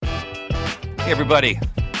everybody.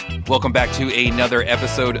 Welcome back to another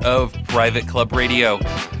episode of Private Club Radio.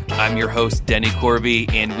 I'm your host, Denny Corby,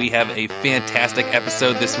 and we have a fantastic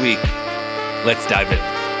episode this week. Let's dive in.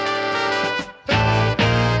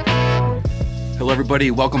 Hello, everybody.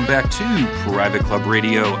 Welcome back to Private Club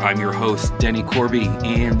Radio. I'm your host, Denny Corby,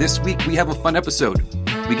 and this week we have a fun episode.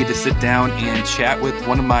 We get to sit down and chat with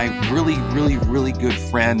one of my really good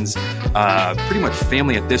friends, pretty much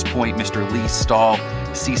family at this point, Mr. Lee Stahl,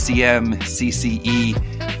 CCM, CCE,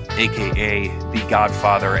 aka the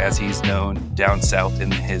Godfather, as he's known down south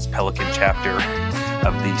in his Pelican chapter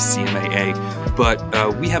of the CMAA.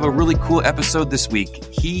 But we have a really cool episode this week.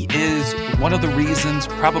 He is one of the reasons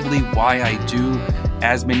probably why I do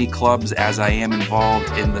as many clubs as I am involved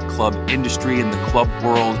in the club industry, in the club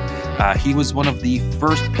world. He was one of the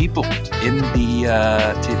first people in the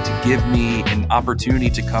to give me an opportunity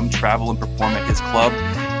to come travel and perform at his club,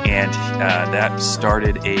 and that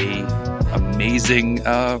started a amazing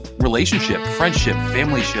relationship, friendship,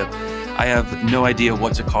 familyship. I have no idea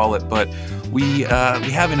what to call it, but we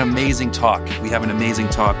have an amazing talk. We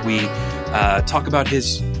talk about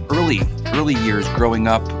his early years growing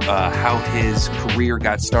up, how his career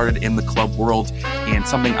got started in the club world, and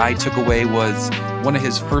something I took away was one of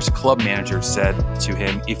his first club managers said to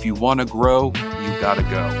him, "If you want to grow, you gotta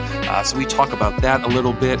go." So we talk about that a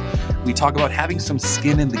little bit. We talk about having some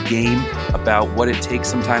skin in the game, about what it takes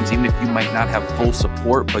sometimes, even if you might not have full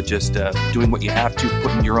support, but just doing what you have to,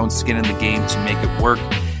 putting your own skin in the game to make it work.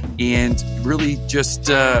 And really just,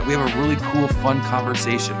 we have a really cool, fun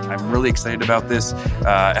conversation. I'm really excited about this.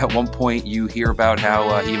 At one point, you hear about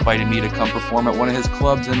how he invited me to come perform at one of his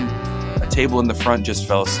clubs, and a table in the front just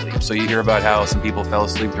fell asleep. So you hear about how some people fell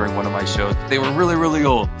asleep during one of my shows. They were really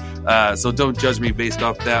old. So don't judge me based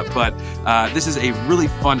off that. But this is a really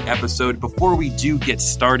fun episode. Before we do get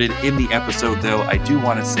started in the episode, though, I do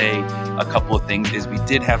want to say a couple of things. Is we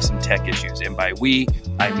did have some tech issues. And by we,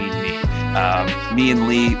 I mean me. Me and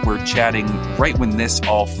Lee were chatting right when this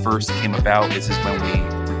all first came about. This is when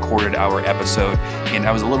we recorded our episode, and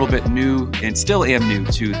I was a little bit new and still am new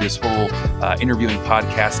to this whole interviewing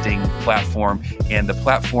podcasting platform. And the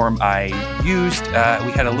platform I used,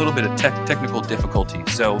 we had a little bit of technical difficulty.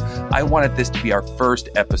 So I wanted this to be our first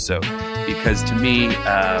episode because to me,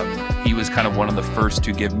 he was kind of one of the first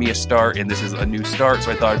to give me a start, and this is a new start.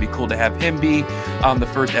 So I thought it'd be cool to have him be on the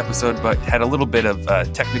first episode, but had a little bit of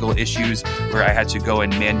technical issues where I had to go in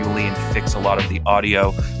manually and fix a lot of the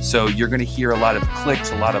audio. So you're going to hear a lot of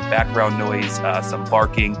clicks, a lot of background noise, some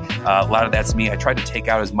barking. A lot of that's me. I tried to take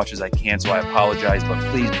out as much as I can, so I apologize, but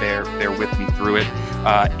please bear with me through it.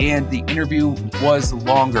 And the interview was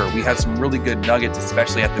longer. We had some really good nuggets,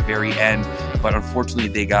 especially at the very end, but unfortunately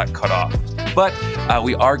they got cut off. But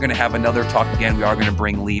we are going to have another talk again. We are going to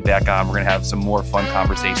bring Lee back on. We're going to have some more fun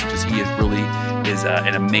conversations because he is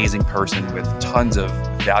an amazing person with tons of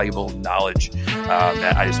valuable knowledge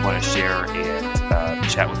that I just want to share and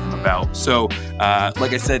chat with him about. So,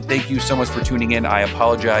 like I said, thank you so much for tuning in. I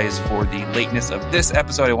apologize for the lateness of this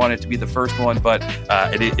episode. I wanted it to be the first one, but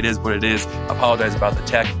it is what it is. Apologize about the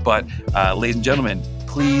tech. But ladies and gentlemen,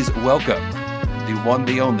 please welcome the one,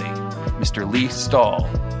 the only, Mr. Lee Stahl,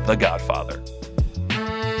 the Godfather.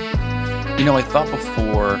 You know, I thought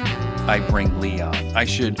before I bring Lee on, I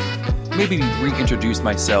should maybe reintroduce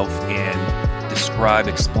myself and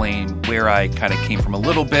explain where I kind of came from a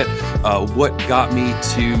little bit, what got me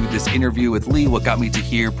to this interview with Lee, what got me to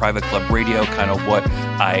hear Private Club Radio, kind of what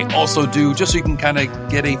I also do, just so you can kind of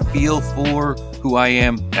get a feel for who I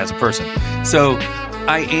am as a person. So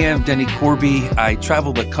I am Denny Corby. I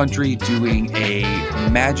travel the country doing a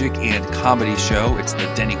magic and comedy show. It's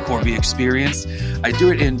the Denny Corby Experience. I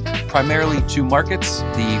do it in primarily two markets,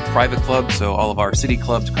 the private clubs, so all of our city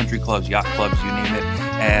clubs, country clubs, yacht clubs, you name it.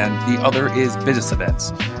 And the other is business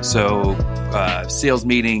events. So sales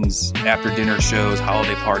meetings, after dinner shows,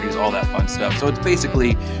 holiday parties, all that fun stuff. So it's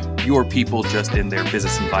basically your people just in their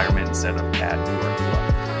business environment instead of at your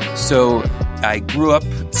club. So I grew up,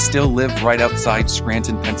 still live right outside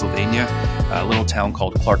Scranton, Pennsylvania, a little town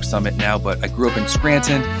called Clark Summit now, but I grew up in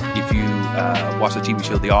Scranton. If you watch the TV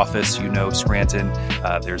show The Office, you know Scranton.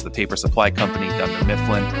 There's the paper supply company, Dunder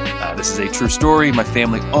Mifflin. This is a true story. My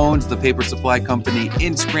family owns the paper supply company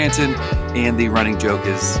in Scranton, and the running joke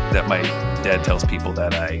is that my dad tells people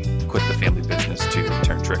that I quit the family business to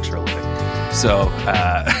turn tricks for a living. So,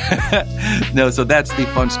 so that's the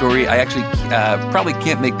fun story. I actually probably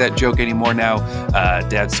can't make that joke anymore now.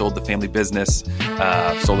 Dad sold the family business,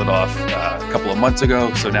 sold it off a couple of months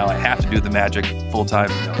ago. So now I have to do the magic full time.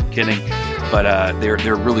 No, I'm kidding. But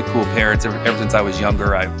they're really cool parents. Ever since I was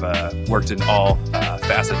younger, I've worked in all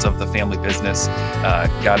facets of the family business.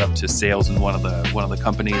 Got up to sales in one of the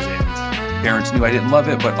companies, and parents knew I didn't love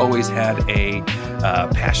it, but always had a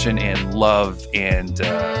passion and love and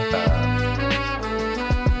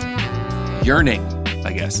yearning,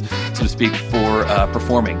 I guess, so to speak, for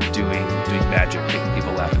performing, doing magic, making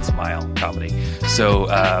people laugh and smile, comedy. So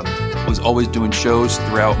was always doing shows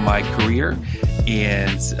throughout my career,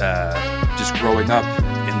 and just growing up,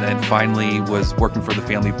 and then finally was working for the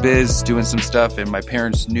family biz, doing some stuff, and my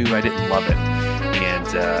parents knew I didn't love it. And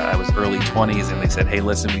I was early 20s, and they said, hey,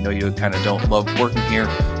 listen, we know you kind of don't love working here.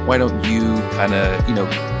 Why don't you kind of,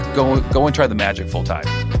 go and try the magic full time?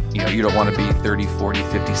 You don't want to be 30, 40,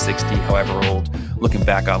 50, 60, however old, looking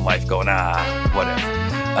back on life going, what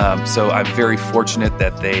if? So I'm very fortunate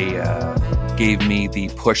that they gave me the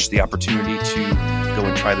push, the opportunity to go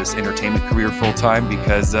and try this entertainment career full time,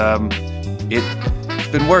 because it's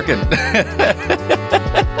been working.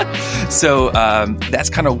 So that's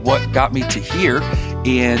kind of what got me to here.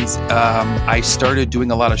 And I started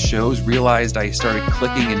doing a lot of shows, realized I started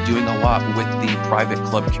clicking and doing a lot with the private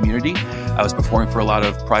club community. I was performing for a lot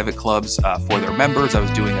of private clubs for their members. I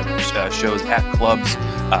was doing shows at clubs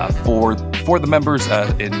for the members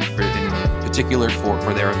in particular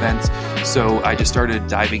for their events. So I just started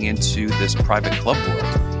diving into this private club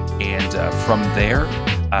world. And from there,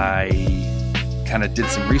 I kind of did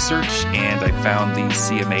some research, and I found the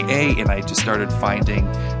CMAA, and I just started finding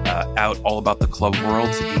out all about the club world,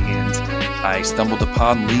 and I stumbled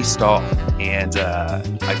upon Lee Stahl, and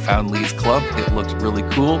I found Lee's club. It looked really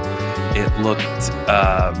cool. It looked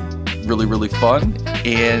really, really fun,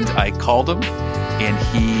 and I called him, and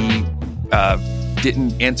he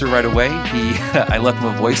didn't answer right away. I left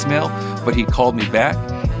him a voicemail, but he called me back.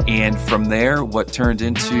 And from there, what turned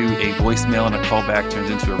into a voicemail and a callback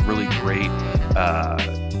turned into a really great,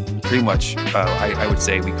 pretty much, I would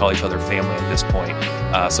say we call each other family at this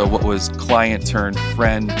point. So what was client turned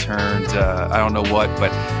friend turned, I don't know what,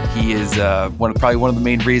 but he is probably one of the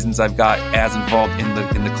main reasons I've got as involved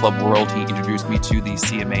in the club world. He introduced me to the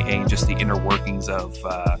CMAA and just the inner workings of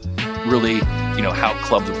really, how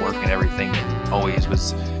clubs work and everything, and always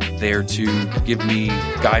was there to give me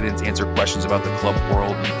guidance, answer questions about the club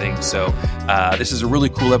world and things. So this is a really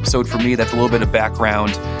cool episode for me. That's a little bit of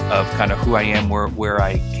background of kind of who I am, where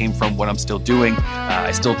I came from, what I'm still doing.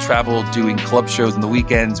 I still travel doing club shows on the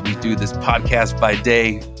weekends. We do this podcast by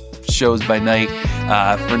day, shows by night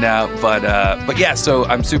for now. But yeah, so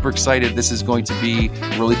I'm super excited. This is going to be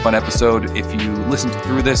a really fun episode. If you listened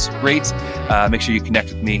through this, great. Make sure you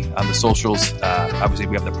connect with me on the socials. Obviously,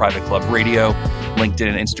 we have the Private Club Radio, LinkedIn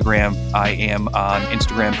and Instagram. I am on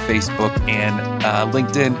Instagram, Facebook, and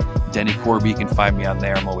LinkedIn. Denny Corby, you can find me on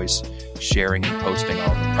there. I'm always sharing and posting all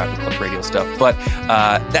the Private Club Radio stuff. But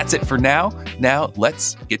that's it for now. Now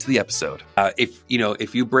let's get to the episode.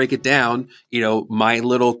 If you break it down, my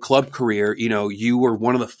little club career, you were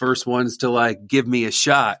one of the first ones to give me a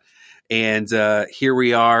shot. And here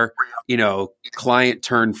we are, client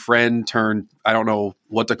turned friend turned, I don't know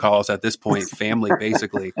what to call us at this point, family,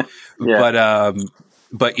 basically. Yeah.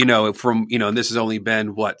 But from, and this has only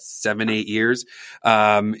been 7-8 years.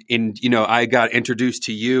 I got introduced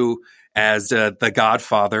to you as the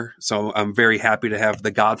Godfather. So I'm very happy to have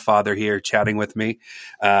the Godfather here chatting with me.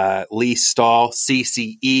 Lee Stahl,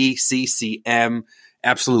 CCE, CCM,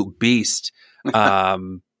 absolute beast.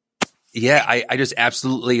 Yeah, I just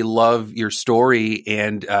absolutely love your story,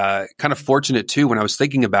 and kind of fortunate too when I was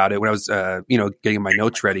thinking about it, when I was, getting my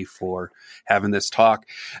notes ready for having this talk.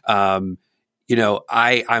 I'm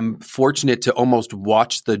fortunate to almost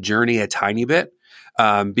watch the journey a tiny bit,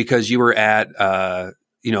 because you were at,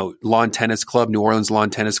 Lawn Tennis Club, New Orleans Lawn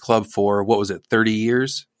Tennis Club for, 30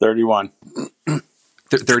 years? 31.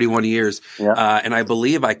 31 years. Yeah. And I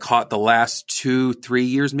believe I caught the last 2-3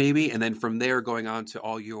 years maybe. And then from there going on to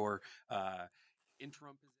all your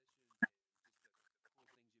interim positions.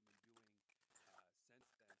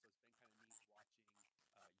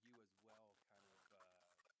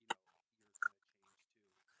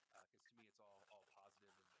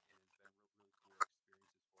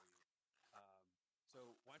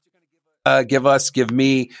 Give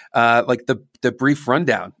me the brief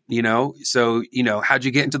rundown, so, how'd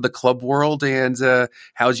you get into the club world, and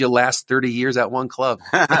how's your last 30 years at one club?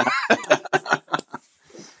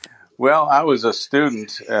 Well, I was a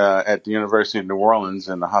student at the University of New Orleans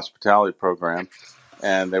in the hospitality program,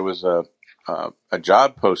 and there was a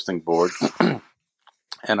job posting board,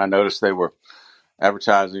 and I noticed they were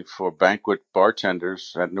advertising for banquet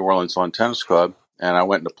bartenders at New Orleans Lawn Tennis Club, and I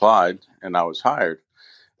went and applied, and I was hired.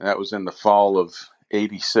 And that was in the fall of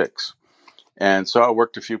 '86. And so I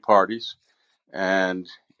worked a few parties. And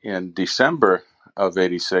in December of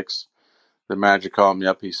 '86, the manager called me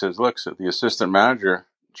up. He says, "Look, so the assistant manager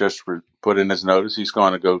just put in his notice. He's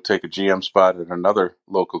going to go take a GM spot at another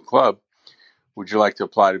local club. Would you like to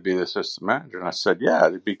apply to be the assistant manager?" And I said, "Yeah,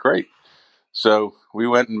 it'd be great." So we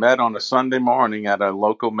went and met on a Sunday morning at a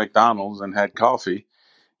local McDonald's and had coffee.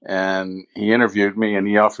 And he interviewed me and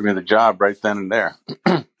he offered me the job right then and there.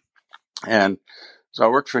 And so I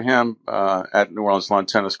worked for him at New Orleans Lawn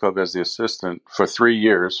Tennis Club as the assistant for 3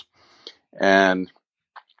 years. And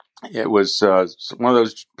it was one of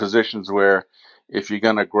those positions where if you're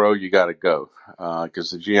going to grow, you got to go. Because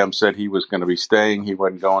the GM said he was going to be staying. He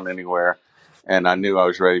wasn't going anywhere. And I knew I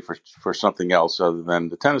was ready for something else other than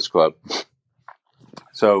the tennis club.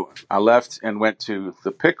 So I left and went to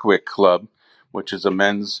the Pickwick Club, which is a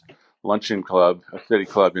men's luncheon club, a city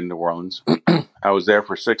club in New Orleans. I was there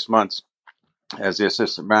for 6 months as the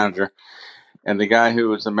assistant manager. And the guy who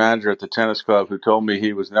was the manager at the tennis club, who told me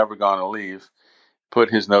he was never going to leave, put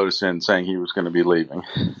his notice in saying he was going to be leaving.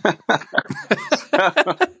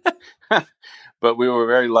 But we were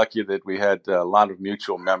very lucky that we had a lot of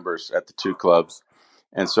mutual members at the two clubs.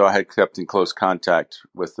 And so I had kept in close contact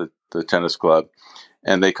with the tennis club.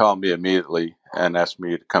 And they called me immediately and asked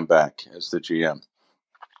me to come back as the GM.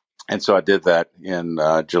 And so I did that in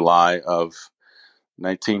July of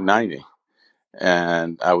 1990.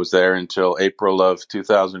 And I was there until April of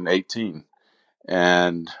 2018.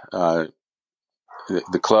 And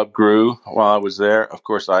the club grew while I was there. Of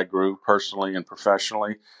course, I grew personally and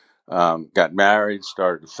professionally. Got married,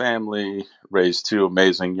 started a family, raised two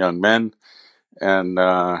amazing young men. And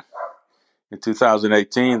in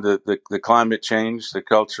 2018, the climate changed, the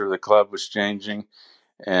culture of the club was changing,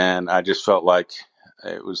 and I just felt like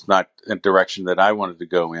it was not a direction that I wanted to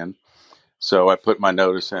go in. So I put my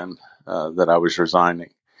notice in that I was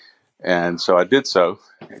resigning. And so I did so,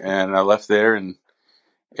 and I left there in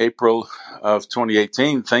April of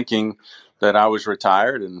 2018 thinking that I was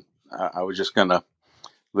retired and I was just going to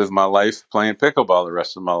live my life playing pickleball the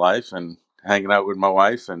rest of my life and hanging out with my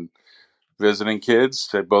wife and visiting kids.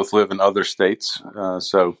 They both live in other states.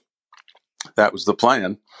 So that was the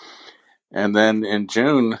plan. And then in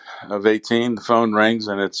June of 18, the phone rings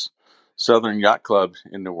and it's Southern Yacht Club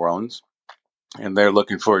in New Orleans. And they're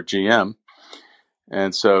looking for a GM.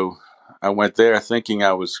 And so I went there thinking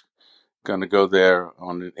I was going to go there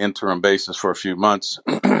on an interim basis for a few months.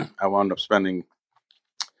 I wound up spending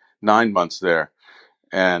 9 months there.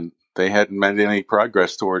 And they hadn't made any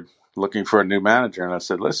progress toward looking for a new manager. And I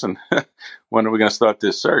said, "Listen, when are we going to start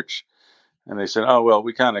this search?" And they said, "Oh, well,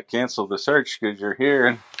 we kind of canceled the search because you're here."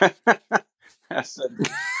 And I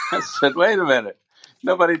said, "Wait a minute.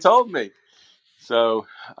 Nobody told me." So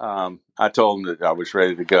I told them that I was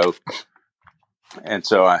ready to go. And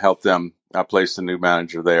so I helped them. I placed a new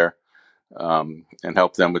manager there and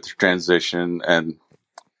helped them with the transition and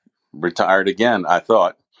retired again, I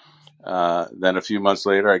thought. Then a few months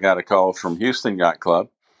later, I got a call from Houston Yacht Club.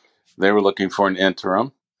 They were looking for an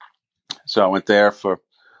interim. So I went there for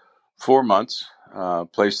 4 months,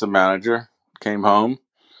 placed the manager, came home.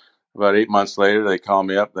 About 8 months later, they called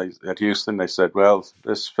me up at Houston. They said, "Well,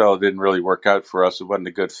 this fellow didn't really work out for us. It wasn't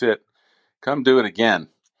a good fit. Come do it again,"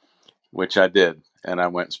 which I did. And I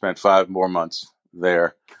went and spent 5 more months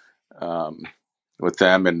there with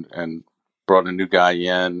them and brought a new guy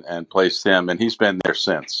in and placed him. And he's been there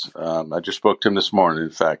since. I just spoke to him this morning, in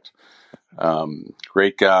fact.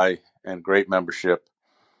 Great guy and great membership.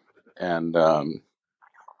 And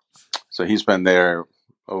so he's been there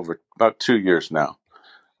over about 2 years now.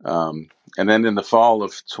 And then in the fall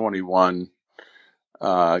of 21,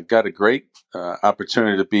 got a great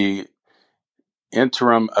opportunity to be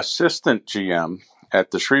interim assistant GM at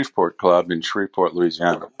the Shreveport Club in Shreveport,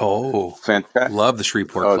 Louisiana. Oh, fantastic! Love the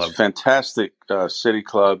Shreveport Club. It's fantastic city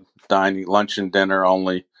club, dining, lunch and dinner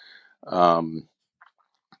only,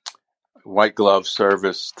 white glove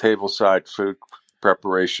service, tableside food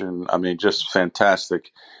preparation. I mean, just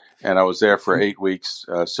fantastic. And I was there for 8 weeks,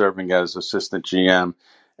 serving as assistant GM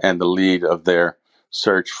and the lead of their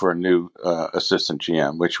search for a new assistant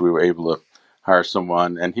GM, which we were able to hire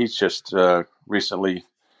someone. And he's just recently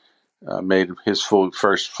made his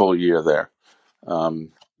first full year there.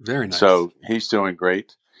 Very nice. So he's doing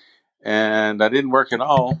great. And I didn't work at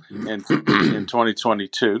all in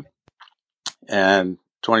 2022. And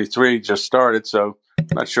 23 just started, so I'm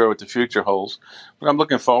not sure what the future holds. But I'm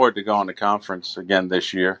looking forward to going to conference again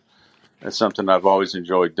this year. It's something I've always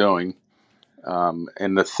enjoyed doing.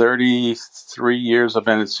 In the 33 years I've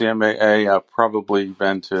been at CMAA, I've probably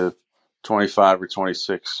been to 25 or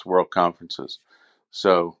 26 world conferences.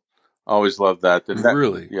 So always loved that.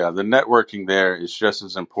 Really? Yeah, the networking there is just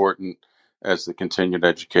as important as the continued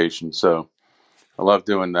education. So I love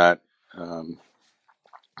doing that. Um,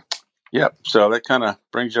 Yep. So that kind of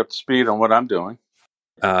brings you up to speed on what I'm doing.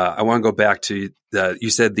 I want to go back to you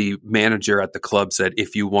said the manager at the club said,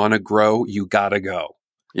 if you want to grow, you got to go.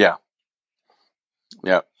 Yeah.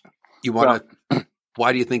 Yeah. You want to,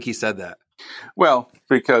 why do you think he said that? Well,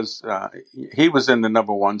 because he was in the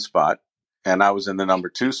number 1 spot and I was in the number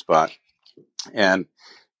 2 spot. And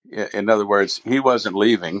in other words, he wasn't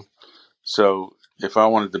leaving. So if I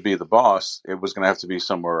wanted to be the boss, it was going to have to be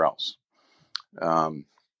somewhere else. And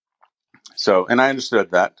I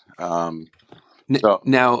understood that.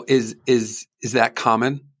 Now, is that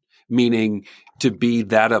common? Meaning to be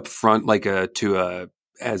that upfront, like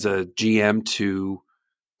as a GM to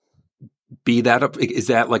be that up? Is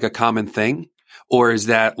that like a common thing, or is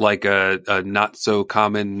that like a not so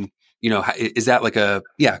common? Is that like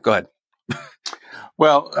yeah? Go ahead.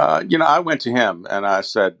 Well, I went to him and I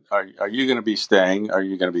said, "Are you going to be staying? Are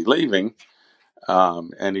you going to be leaving?"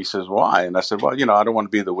 And he says, "Why?" And I said, "Well, I don't want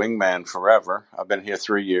to be the wingman forever. I've been here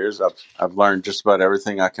 3 years. I've learned just about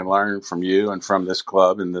everything I can learn from you and from this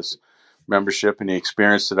club and this membership and the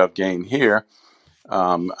experience that I've gained here.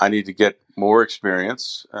 I need to get more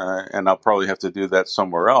experience, and I'll probably have to do that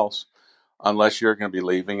somewhere else, unless you're going to be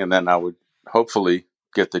leaving. And then I would hopefully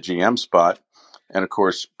get the GM spot, and of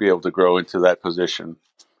course be able to grow into that position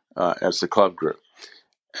as the club grew."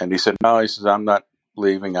 And he said, "No," he says, "I'm not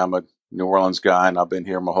leaving. I'm a New Orleans guy, and I've been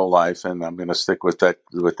here my whole life, and I'm going to stick with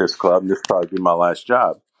this club. And this will probably be my last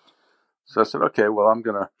job." So I said, "Okay, well, I'm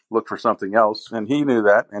going to look for something else." And he knew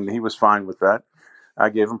that, and he was fine with that. I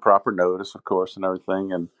gave him proper notice, of course, and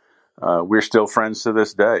everything. And we're still friends to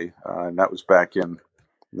this day. And that was back in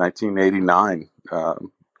 1989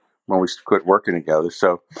 when we quit working together.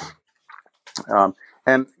 So,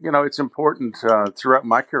 it's important throughout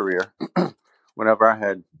my career, whenever I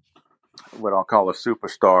had what I'll call a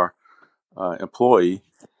superstar employee,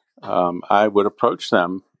 I would approach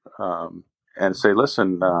them and say,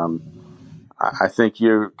 "Listen, I think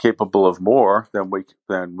you're capable of more than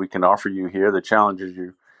we can offer you here. The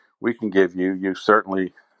challenges we can give you, you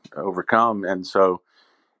certainly overcome, and so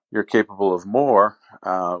you're capable of more.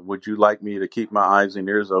 Would you like me to keep my eyes and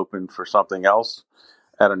ears open for something else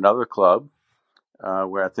at another club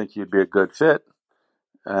where I think you'd be a good fit?"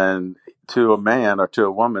 And to a man or to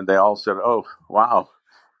a woman, they all said, "Oh, wow,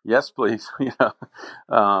 yes, please."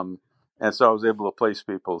 And so I was able to place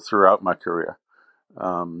people throughout my career.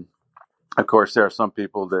 Of course, there are some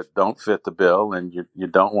people that don't fit the bill, and you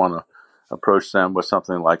don't want to approach them with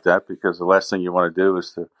something like that, because the last thing you want to do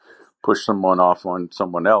is to push someone off on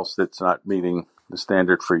someone else that's not meeting the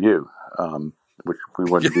standard for you, which we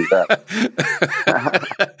wouldn't do that.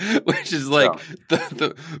 Which is like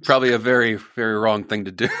probably a very, very wrong thing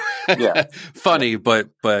to do. Yeah. Funny,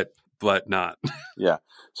 but not. Yeah.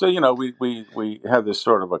 So, we have this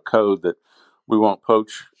sort of a code that we won't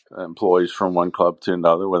poach employees from one club to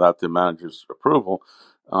another without the manager's approval.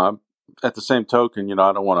 At the same token,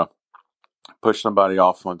 I don't want to push somebody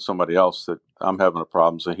off on somebody else that I'm having a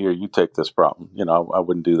problem. So here, you take this problem. I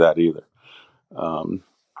wouldn't do that either.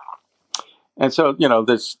 And so,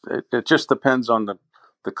 it just depends on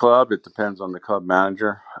the club. It depends on the club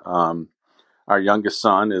manager. Our youngest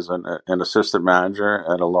son is an assistant manager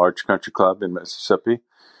at a large country club in Mississippi,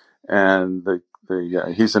 and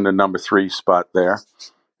he's in the number 3 spot there.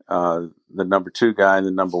 The number 2 guy and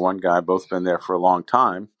the number 1 guy both been there for a long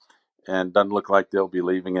time, and doesn't look like they'll be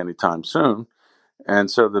leaving anytime soon.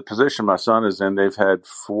 And so the position my son is in, they've had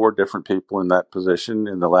 4 different people in that position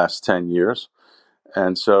in the last 10 years.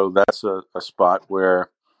 And so that's a spot where,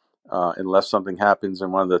 unless something happens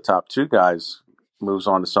and one of the top 2 guys moves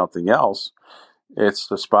on to something else, it's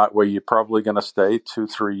the spot where you're probably going to stay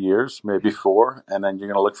 2-3 years, maybe 4, and then you're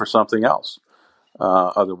going to look for something else.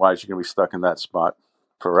 Otherwise, you're going to be stuck in that spot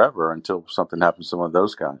forever until something happens to one of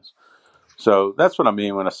those guys. So that's what I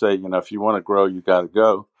mean when I say, if you want to grow, you got to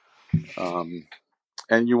go.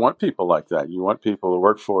 And you want people like that. You want people to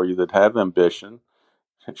work for you that have ambition,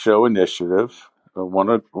 show initiative, want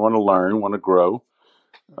to learn, want to grow.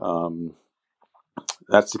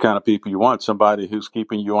 That's the kind of people you want. Somebody who's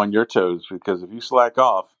keeping you on your toes. Because if you slack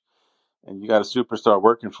off and you got a superstar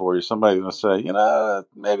working for you, somebody's going to say,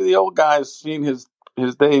 maybe the old guy's seen his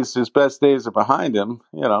best days are behind him.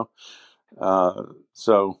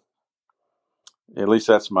 So at least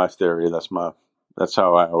that's my theory. That's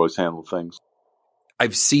how I always handle things.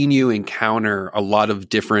 I've seen you encounter a lot of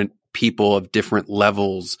different people of different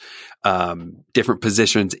levels, different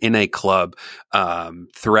positions in a club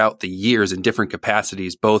throughout the years in different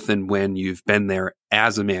capacities, both in when you've been there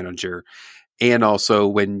as a manager and also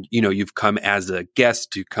when, you've come as a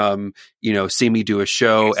guest to come, see me do a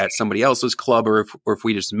show at somebody else's club, or if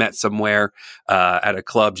we just met somewhere at a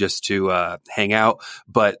club just to hang out.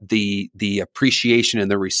 But the appreciation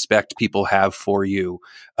and the respect people have for you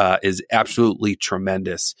is absolutely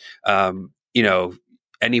tremendous.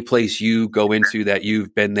 Any place you go into that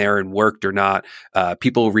you've been there and worked or not,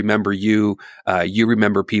 people remember you. You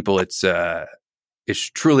remember people. It's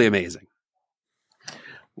truly amazing.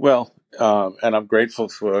 Well, and I'm grateful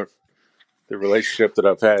for the relationship that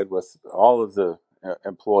I've had with all of the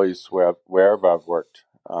employees wherever I've worked.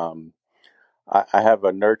 I have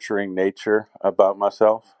a nurturing nature about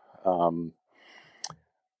myself.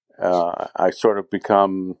 I sort of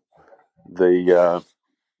become the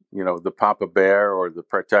the Papa Bear, or the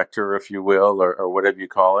protector, if you will, or whatever you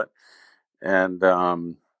call it. And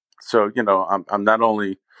so, I'm not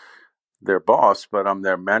only their boss, but I'm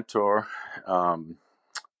their mentor,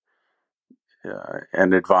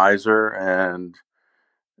 and advisor, and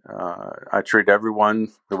I treat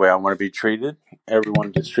everyone the way I want to be treated.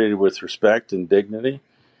 Everyone gets treated with respect and dignity,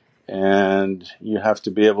 and you have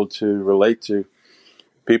to be able to relate to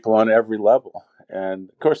people on every level. And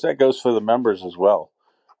of course, that goes for the members as well.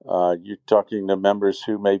 You're talking to members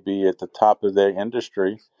who may be at the top of their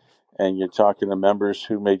industry, and you're talking to members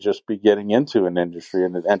who may just be getting into an industry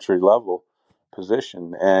in an entry level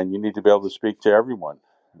position, and you need to be able to speak to everyone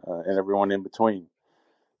and everyone in between.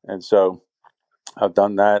 And so I've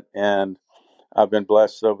done that, and I've been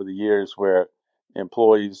blessed over the years where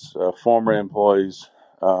employees, former employees,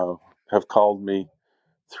 have called me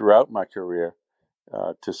throughout my career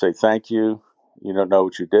to say thank you. You don't know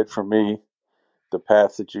what you did for me, the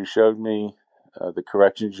path that you showed me, the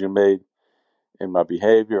corrections you made in my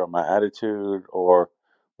behavior or my attitude or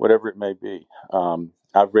whatever it may be.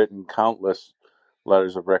 I've written countless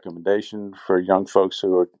letters of recommendation for young folks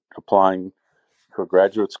who are applying for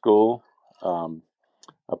graduate school,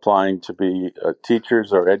 applying to be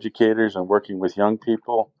teachers or educators and working with young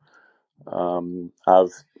people.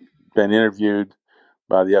 I've been interviewed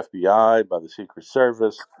by the FBI, by the Secret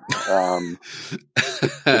Service,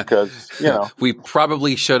 because, we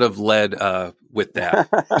probably should have led with that.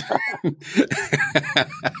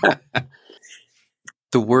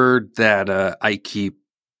 The word that I keep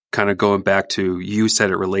kind of going back to, you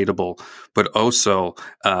said it, relatable, but also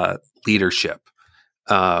leadership.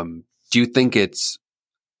 Do you think it's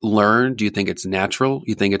learned? Do you think it's natural?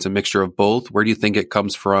 You think it's a mixture of both? Where do you think it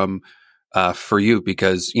comes from for you?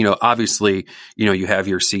 Because, obviously, you have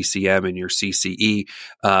your CCM and your CCE,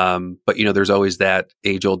 but, there's always that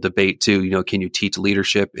age old debate too. Can you teach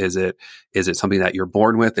leadership? Is it something that you're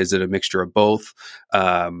born with? Is it a mixture of both?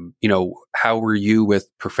 How were you with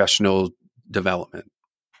professional development?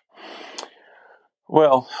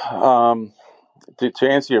 Well, to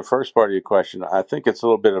answer your first part of your question, I think it's a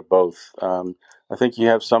little bit of both. I think you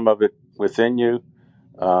have some of it within you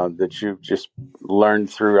that you've just learned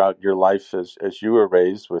throughout your life as you were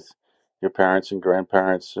raised with your parents and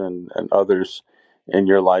grandparents and others in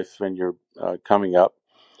your life when you're coming up.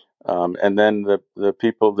 And then the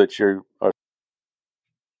people that you're having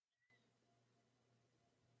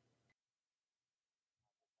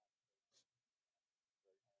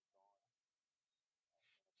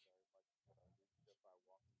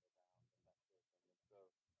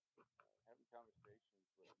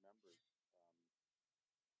conversations with members,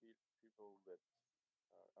 people that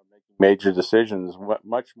are making major decisions,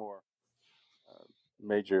 much more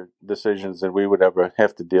major decisions than we would ever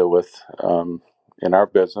have to deal with in our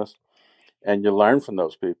business. And you learn from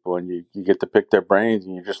those people, and you get to pick their brains,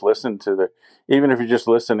 and you just listen to even if you're just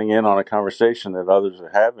listening in on a conversation that others are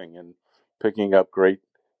having and picking up great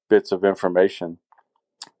bits of information.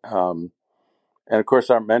 And of course,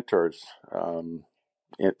 our mentors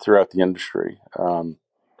throughout the industry.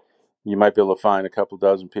 You might be able to find a couple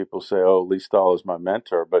dozen people say, "Oh, Lee Stahl is my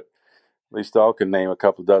mentor," but Lee Stahl can name a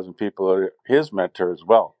couple dozen people who are his mentor as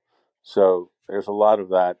well. So there's a lot of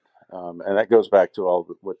that, and that goes back to all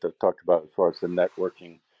what they talked about as far as the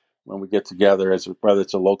networking. When we get together, whether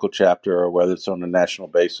it's a local chapter or whether it's on a national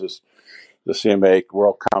basis, the CMA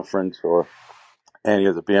World Conference or any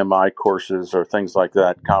of the BMI courses or things like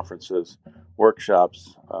that, conferences,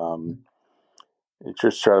 workshops, you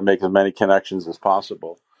just try to make as many connections as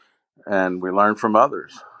possible, and we learn from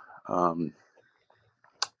others.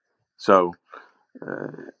 So,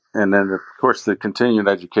 and then of course the continued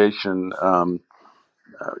education.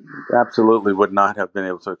 Absolutely would not have been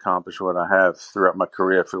able to accomplish what I have throughout my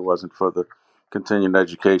career if it wasn't for the continued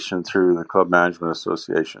education through the Club Management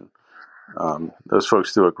Association. Those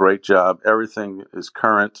folks do a great job. Everything is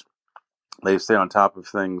current. They stay on top of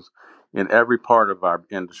things in every part of our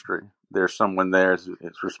industry, there's someone there is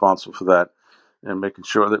responsible for that and making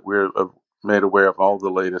sure that we're made aware of all the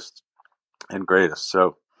latest and greatest.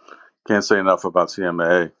 So can't say enough about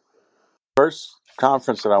CMAA. First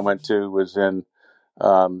conference that I went to was in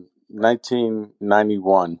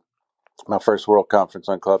 1991, my first World Conference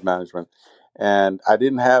on Club Management. And I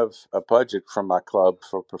didn't have a budget from my club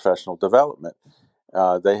for professional development.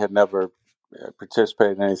 They had never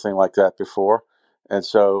participated in anything like that before. And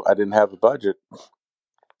so I didn't have a budget.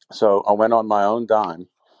 So I went on my own dime.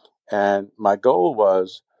 And my goal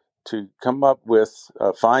was to come up with,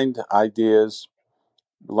 find ideas,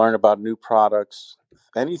 learn about new products,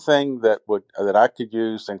 anything that I could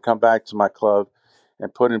use and come back to my club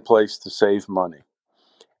and put in place to save money.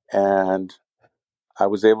 And I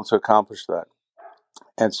was able to accomplish that.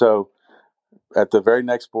 And so at the very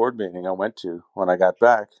next board meeting I went to, when I got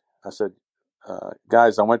back, I said,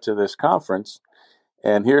 guys, I went to this conference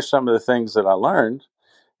and here's some of the things that I learned.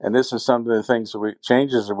 And this is some of the things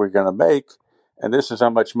changes that we're going to make. And this is how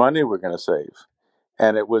much money we're going to save.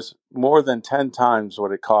 And it was more than 10 times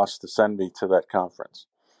what it cost to send me to that conference.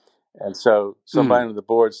 And so somebody on the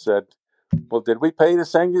board said, well, did we pay to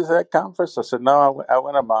send you to that conference? I said, no, I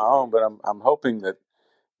went on my own, but I'm hoping that,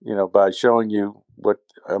 by showing you what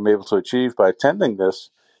I'm able to achieve by attending this,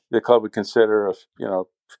 the club would consider a,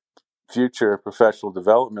 future professional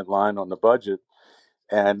development line on the budget.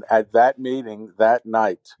 And at that meeting that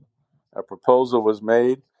night, a proposal was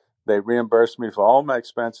made. They reimbursed me for all my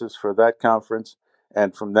expenses for that conference.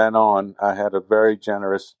 And from then on, I had a very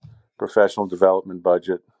generous professional development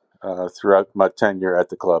budget throughout my tenure at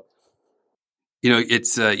the club.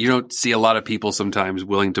 It's you don't see a lot of people sometimes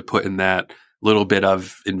willing to put in that little bit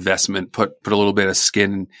of investment, put a little bit of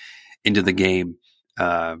skin into the game.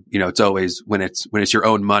 It's always when it's your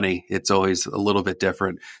own money, it's always a little bit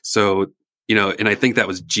different. So, and I think that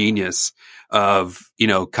was genius of,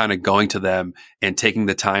 kind of going to them and taking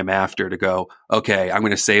the time after to go, okay, I'm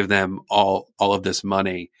going to save them all of this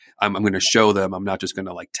money. I'm going to show them. I'm not just going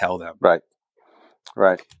to tell them.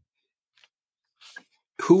 Right.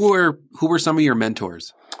 Who were some of your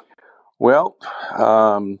mentors? Well,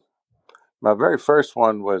 my very first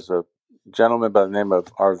one was a gentleman by the name of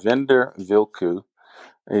Arvinder Vilku.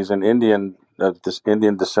 He's an Indian of this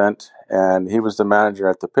Indian descent, and he was the manager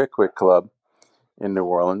at the Pickwick Club in New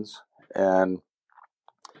Orleans. And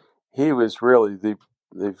he was really the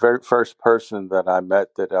very first person that I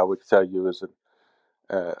met that I would tell you is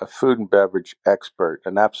a food and beverage expert,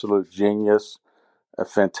 an absolute genius, a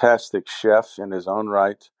fantastic chef in his own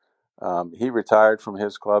right. He retired from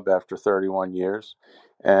his club after 31 years,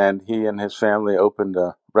 and he and his family opened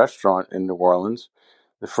a restaurant in New Orleans.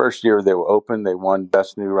 The first year they were open, they won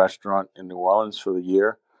Best New Restaurant in New Orleans for the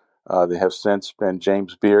year. They have since been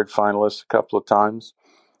James Beard finalists a couple of times,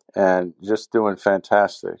 and just doing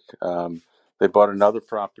fantastic. They bought another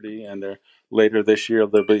property, and later this year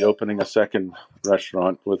they'll be opening a second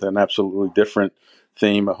restaurant with an absolutely different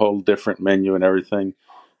theme, a whole different menu and everything.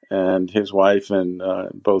 And his wife and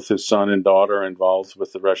both his son and daughter are involved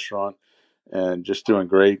with the restaurant and just doing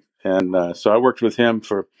great. And so I worked with him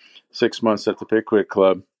for 6 months at the Pickwick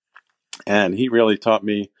Club, and he really taught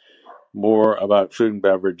me more about food and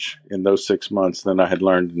beverage in those 6 months than I had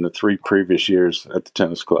learned in the 3 previous years at the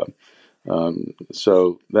tennis club.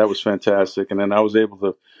 So that was fantastic. And then I was able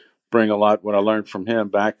to bring a lot what I learned from him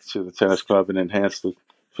back to the tennis club and enhance the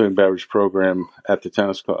food and beverage program at the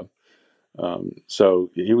tennis club.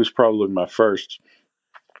 So he was probably my first.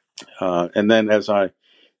 And then as I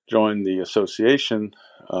joined the association,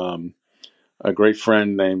 a great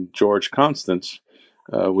friend named George Constance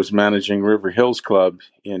was managing River Hills Club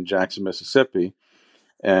in Jackson, Mississippi.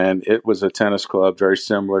 And it was a tennis club very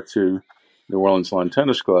similar to New Orleans Lawn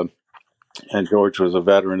Tennis Club. And George was a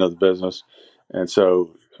veteran of the business. And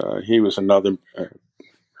so he was another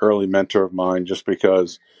early mentor of mine, just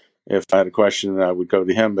because if I had a question, I would go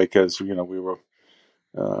to him because, we were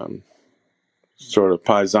sort of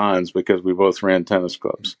paisans because we both ran tennis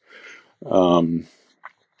clubs.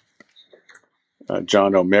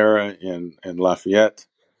 John O'Mara in Lafayette.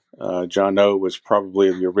 John O was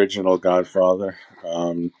probably the original Godfather.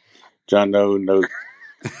 John O knows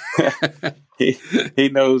he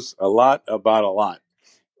knows a lot about a lot,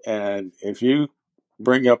 and if you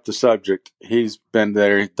bring up the subject, he's been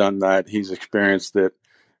there, done that, he's experienced it.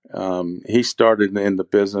 He started in the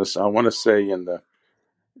business, I want to say, in the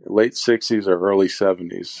late 60s or early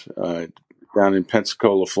 70s, down in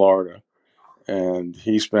Pensacola, Florida. And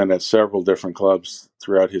he's been at several different clubs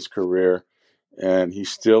throughout his career, and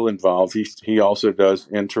he's still involved. He also does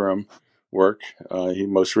interim work. He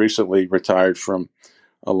most recently retired from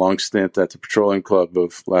a long stint at the Petroleum Club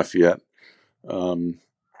of Lafayette.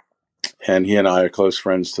 and he and I are close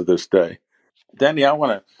friends to this day. Danny,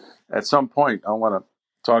 at some point, I want to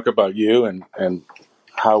talk about you and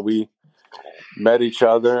how we met each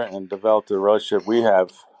other and developed the relationship we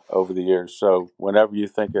have over the years. So whenever you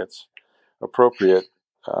think it's appropriate,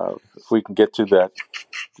 if we can get to that,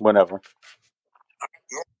 whenever.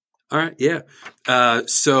 All right, yeah.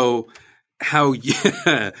 So how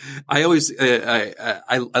I always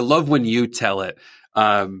I love when you tell it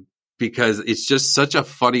because it's just such a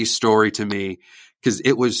funny story to me because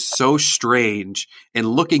it was so strange. And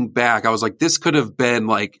looking back, I was like, this could have been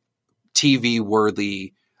like TV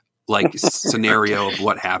worthy like scenario of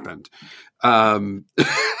what happened.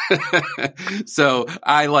 So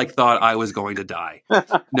I like thought I was going to die.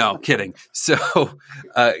 No, kidding. So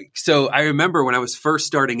I remember when I was first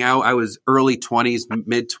starting out, I was early 20s,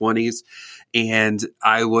 mid 20s, and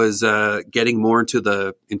I was getting more into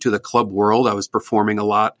the club world. I was performing a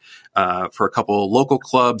lot for a couple of local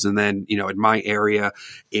clubs, and then in my area,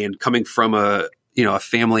 and coming from a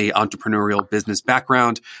family entrepreneurial business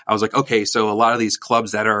background, I was like, okay, so a lot of these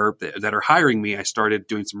clubs that are hiring me, I started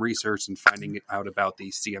doing some research and finding out about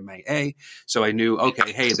the CMAA. So I knew,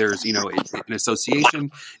 okay, hey, there's, an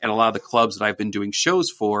association, and a lot of the clubs that I've been doing shows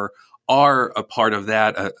for are a part of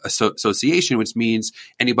that association, which means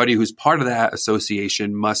anybody who's part of that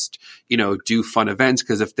association must, do fun events.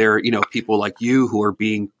 Because if they're, people like you who are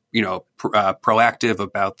being proactive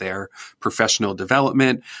about their professional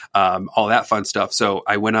development, all that fun stuff. So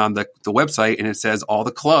I went on the website, and it says all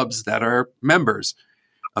the clubs that are members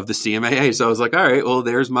of the CMAA. So I was like, all right, well,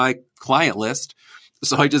 there's my client list.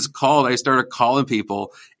 So I just called. I started calling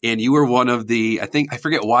people, and you were one of the. I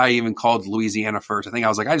forget why I even called Louisiana first. I think I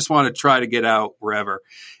was like, I just want to try to get out wherever,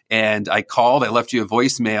 and I called. I left you a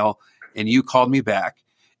voicemail, and you called me back,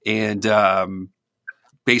 and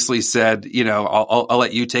basically said, I'll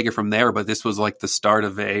let you take it from there. But this was like the start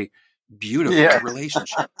of a beautiful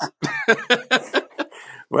relationship.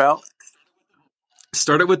 Well,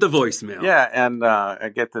 started with the voicemail. Yeah, and I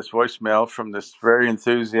get this voicemail from this very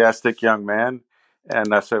enthusiastic young man,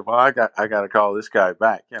 and I said, "Well, I got to call this guy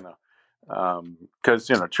back,"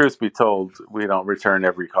 because truth be told, we don't return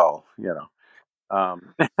every call,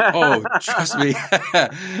 Oh, trust me,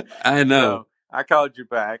 I know. So I called you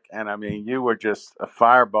back, and I mean, you were just a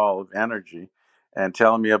fireball of energy, and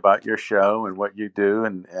telling me about your show and what you do,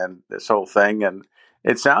 and this whole thing, and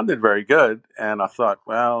it sounded very good, and I thought,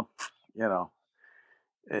 well,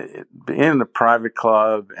 being in the private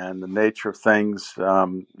club and the nature of things,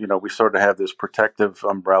 we sort of have this protective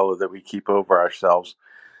umbrella that we keep over ourselves.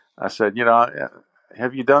 I said,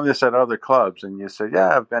 have you done this at other clubs? And you said,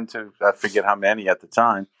 yeah, I've been to, I forget how many at the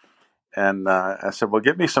time. And I said, well,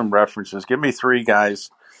 give me some references. Give me 3 guys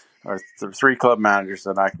or 3 club managers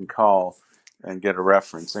that I can call and get a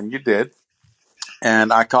reference. And you did.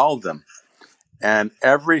 And I called them. And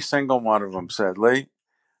every single one of them said, Lee,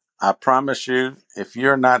 I promise you, if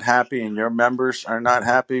you're not happy and your members are not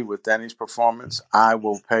happy with Denny's performance, I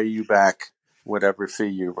will pay you back whatever fee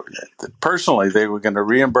you were. Personally, they were going to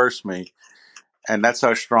reimburse me, and that's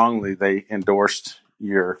how strongly they endorsed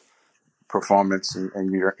your performance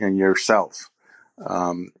and yourself.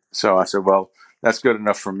 So I said, well, that's good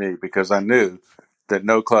enough for me, because I knew that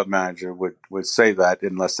no club manager would say that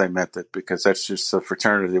unless they meant it, because that's just the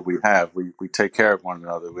fraternity we have. We take care of one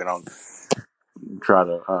another. We don't try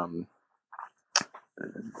to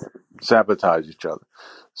sabotage each other.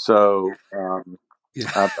 So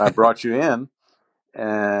I brought you in,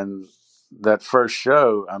 and that first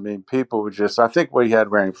show, I mean, people were just, I think we had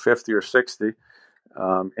around 50 or 60,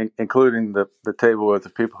 including the table with the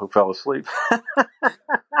people who fell asleep.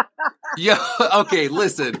 Yeah. Okay.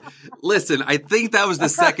 Listen. I think that was the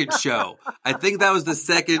second show. I think that was the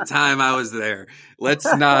second time I was there. Let's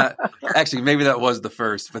not. Actually, maybe that was the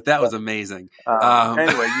first, but that was amazing.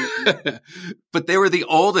 Anyway, but they were the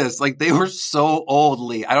oldest. Like, they were so old,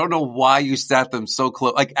 Lee. I don't know why you sat them so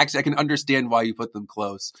close. Like, actually, I can understand why you put them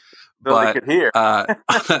close. So they could hear.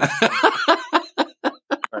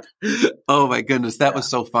 Oh my goodness, that was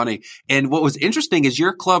so funny. And what was interesting is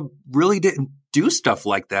your club really didn't do stuff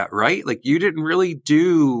like that, right? Like, you didn't really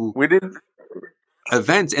do. We didn't.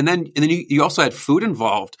 Events, and then you also had food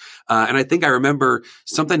involved, and I think I remember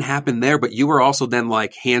something happened there. But you were also then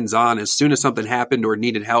like hands on as soon as something happened or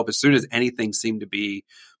needed help. As soon as anything seemed to be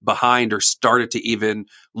behind or started to even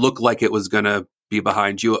look like it was going to be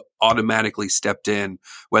behind, you automatically stepped in.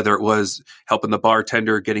 Whether it was helping the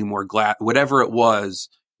bartender, getting more glass, whatever it was,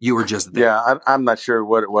 you were just there. Yeah, I'm not sure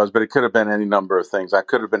what it was, but it could have been any number of things. I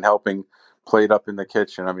could have been helping plate up in the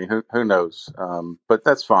kitchen. I mean, who knows? But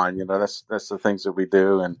that's fine. That's the things that we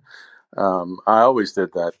do. And I always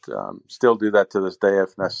did that. Still do that to this day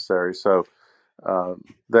if necessary. So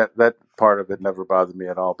that part of it never bothered me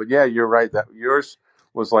at all. But yeah, you're right. That yours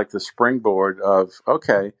was like the springboard of,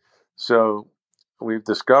 okay, so we've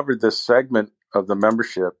discovered this segment of the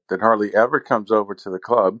membership that hardly ever comes over to the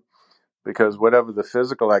club, because whatever the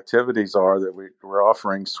physical activities are that we're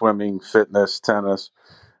offering, swimming, fitness, tennis,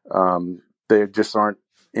 they just aren't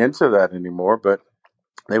into that anymore. But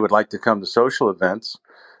they would like to come to social events.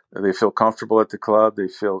 They feel comfortable at the club. They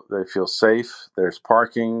feel safe. There's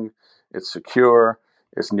parking. It's secure.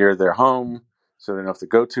 It's near their home, so they don't have to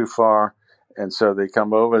go too far. And so they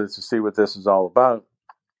come over to see what this is all about,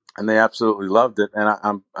 and they absolutely loved it.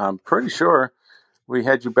 And I'm pretty sure we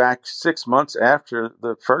had you back 6 months after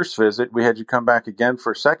the first visit. We had you come back again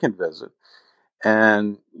for a second visit,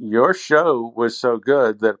 and your show was so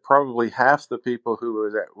good that probably half the people who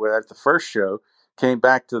were at the first show came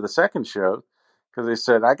back to the second show, because they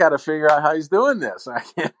said, I got to figure out how he's doing this. I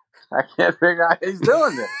can't figure out how he's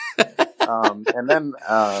doing this. And then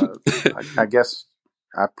I guess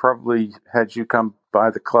I probably had you come by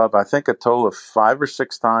the club, I think a total of 5 or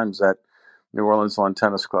 6 times at New Orleans Lawn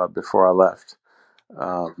Tennis Club before I left.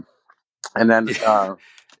 And then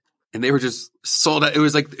and they were just sold out.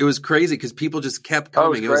 It was crazy because people just kept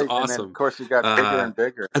coming. It was awesome. And then, of course, it got bigger and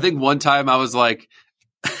bigger. I think one time I was like,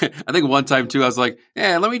 too, I was like,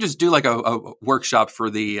 yeah, let me just do like a workshop for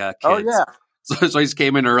the kids. Oh, yeah. So I just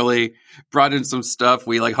came in early, brought in some stuff.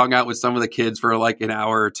 We like hung out with some of the kids for like an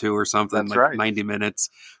hour or two or something, That's like right. 90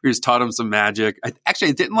 minutes. We just taught them some magic. I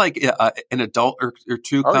didn't like an adult or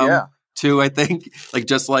two come too, I think. Like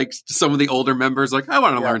just like some of the older members, like I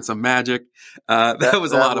want to learn some magic. That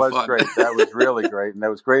was a lot of fun. Great. That was really great. And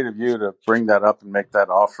that was great of you to bring that up and make that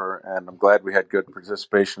offer. And I'm glad we had good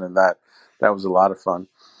participation in that. That was a lot of fun.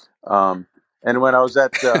 And when I was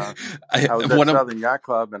at Southern Yacht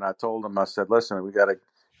Club, and I told them, I said, listen, we got to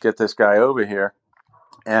get this guy over here.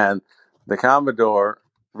 And the Commodore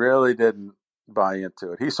really didn't buy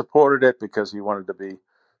into it. He supported it because he wanted to be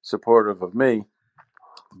supportive of me,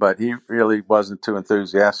 but he really wasn't too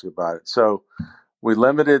enthusiastic about it. So we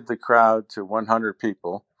limited the crowd to 100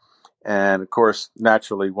 people. And of course,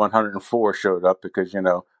 naturally, 104 showed up because,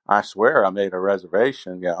 I swear I made a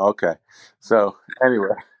reservation. Yeah. Okay. So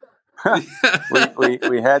anyway,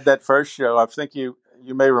 we had that first show. I think you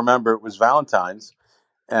may remember it was Valentine's.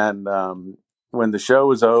 And when the show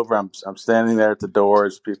was over, I'm standing there at the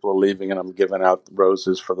doors. People are leaving, and I'm giving out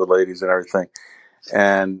roses for the ladies and everything.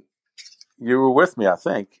 And you were with me, I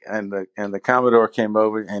think. And the Commodore came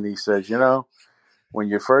over and he says, when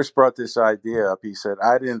you first brought this idea up, he said,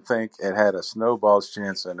 I didn't think it had a snowball's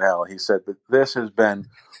chance in hell. He said, but this has been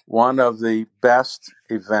one of the best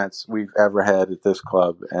events we've ever had at this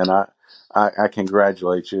club. And I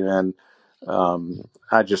congratulate you. And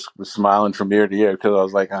I just was smiling from ear to ear because I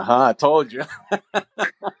was like, I told you.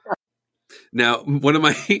 Now, one of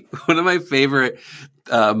my favorite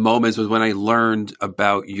moments was when I learned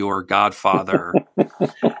about your Godfather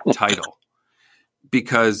title,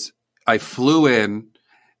 because I flew in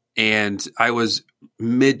and I was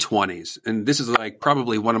mid-20s, and this is like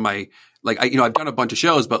probably one of my I've done a bunch of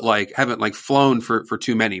shows, but like haven't like flown for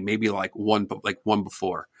too many, maybe like one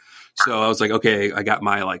before. So I was like, okay, I got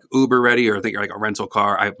my like Uber ready, or I think like a rental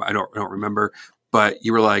car. I don't remember, but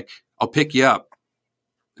you were like, I'll pick you up,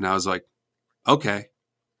 and I was like, okay.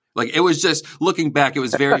 Like it was just looking back, it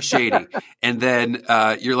was very shady. And then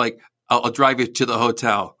you're like, I'll drive you to the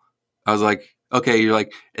hotel. I was like, okay. You're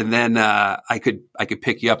like, and then I could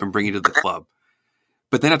pick you up and bring you to the club.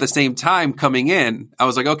 But then at the same time coming in, I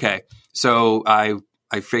was like, okay. So I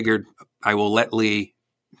figured I will let Lee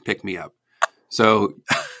pick me up. So,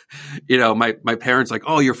 my parents like,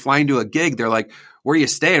 oh, you're flying to a gig. They're like, where are you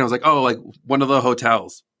staying? I was like, oh, like one of the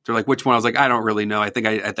hotels. They're like, which one? I was like, I don't really know. I think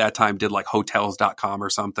I, at that time, did like hotels.com or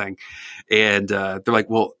something. And they're like,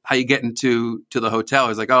 well, how you getting to the hotel? I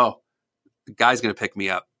was like, oh, the guy's going to pick me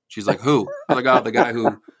up. She's like, who? I was like, oh, the guy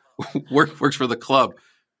who works for the club.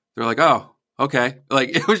 They're like, oh, okay. Like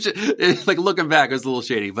it was just, like looking back, it was a little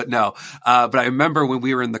shady, but no. But I remember when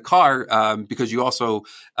we were in the car, because you also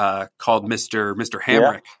called Mr.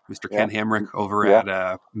 Hamrick, Mr. Ken Hamrick over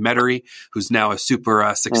at Metairie, who's now a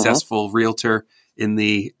super successful realtor in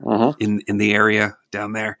the in the area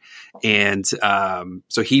down there. And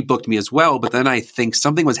so he booked me as well. But then I think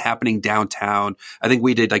something was happening downtown. I think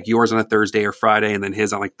we did like yours on a Thursday or Friday, and then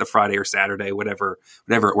his on like the Friday or Saturday, whatever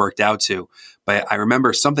it worked out to. But I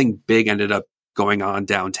remember something big ended up going on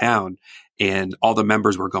downtown, and all the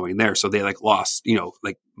members were going there. So they like lost,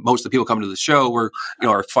 like most of the people coming to the show were,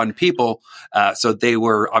 are fun people. So they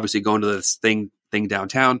were obviously going to this thing thing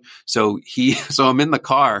downtown. So I'm in the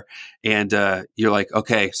car, and you're like,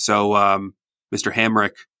 okay, so Mr.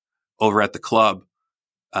 Hamrick over at the club,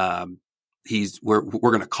 we're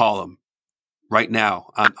going to call him right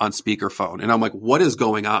now on speakerphone. And I'm like, what is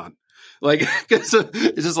going on? Like, it's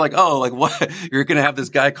just like, oh, like what? You're going to have this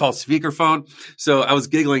guy call speakerphone. So I was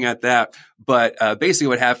giggling at that. But basically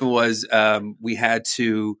what happened was we had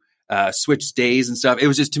to switch days and stuff. It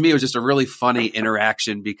was just, to me, it was just a really funny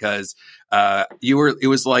interaction because it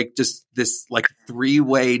was like just this like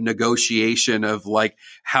 3-way negotiation of like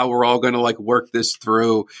how we're all going to like work this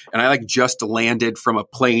through. And I like just landed from a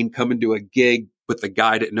plane coming to a gig with the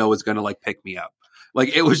guy I didn't know was going to like pick me up.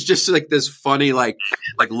 Like, it was just like this funny, like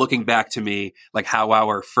looking back to me, like how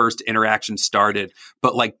our first interaction started.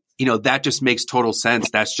 But like, you know, that just makes total sense.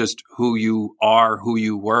 That's just who you are, who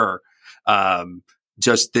you were.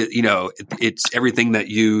 Just that, you know, it's everything that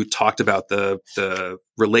you talked about, the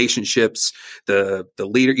relationships, the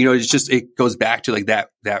leader, you know, it's just, it goes back to like that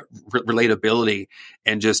relatability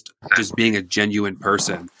and just being a genuine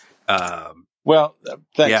person. Well,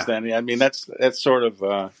 thanks, Danny. I mean, that's sort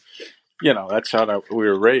of, you know, that's how we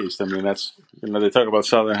were raised. I mean, that's, you know, they talk about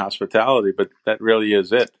Southern hospitality, but that really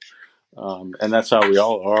is it. And that's how we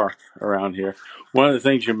all are around here. One of the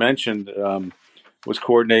things you mentioned was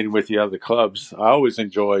coordinating with the other clubs. I always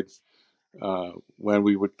enjoyed when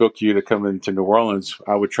we would book you to come into New Orleans,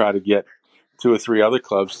 I would try to get 2 or 3 other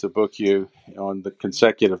clubs to book you on the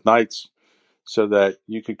consecutive nights so that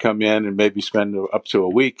you could come in and maybe spend up to a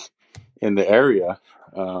week in the area.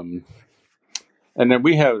 And then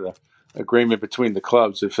we have an agreement between the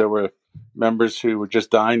clubs. If there were members who were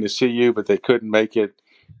just dying to see you, but they couldn't make it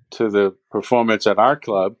to the performance at our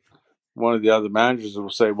club, one of the other managers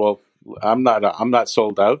will say, well, I'm not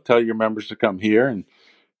sold out. Tell your members to come here, and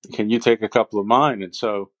can you take a couple of mine? And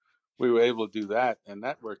so we were able to do that, and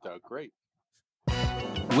that worked out great.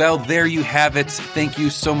 Well, there you have it. Thank you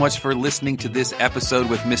so much for listening to this episode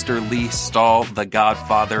with Mr. Lee Stahl, the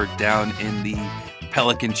Godfather, down in the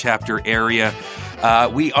Pelican chapter area.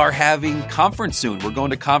 We are having conference soon. We're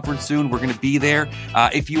going to conference soon. We're going to be there.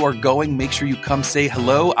 If you are going, make sure you come say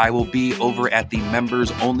hello. I will be over at the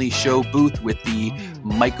members only show booth with the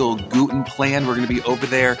Michael Guten plan. We're going to be over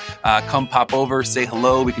there. Come pop over, say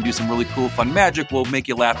hello. We can do some really cool, fun magic. We'll make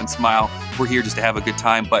you laugh and smile. We're here just to have a good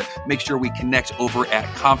time, but make sure we connect over at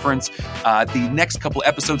conference. The next couple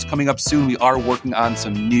episodes coming up soon, we are working on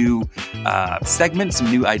some new segments,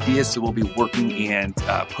 some new ideas. So we'll be working and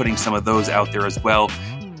putting some of those out there as well.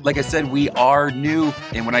 Like I said, we are new,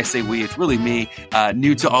 and when I say we, it's really me,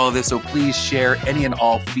 new to all of this, so please share any and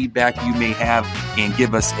all feedback you may have and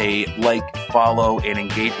give us a like, follow, and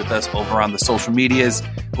engage with us over on the social medias.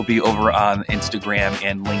 We'll be over on Instagram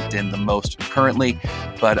and LinkedIn the most currently,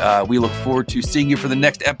 but we look forward to seeing you for the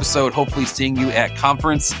next episode, hopefully seeing you at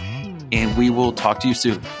conference, and we will talk to you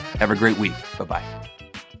soon. Have a great week. Bye-bye.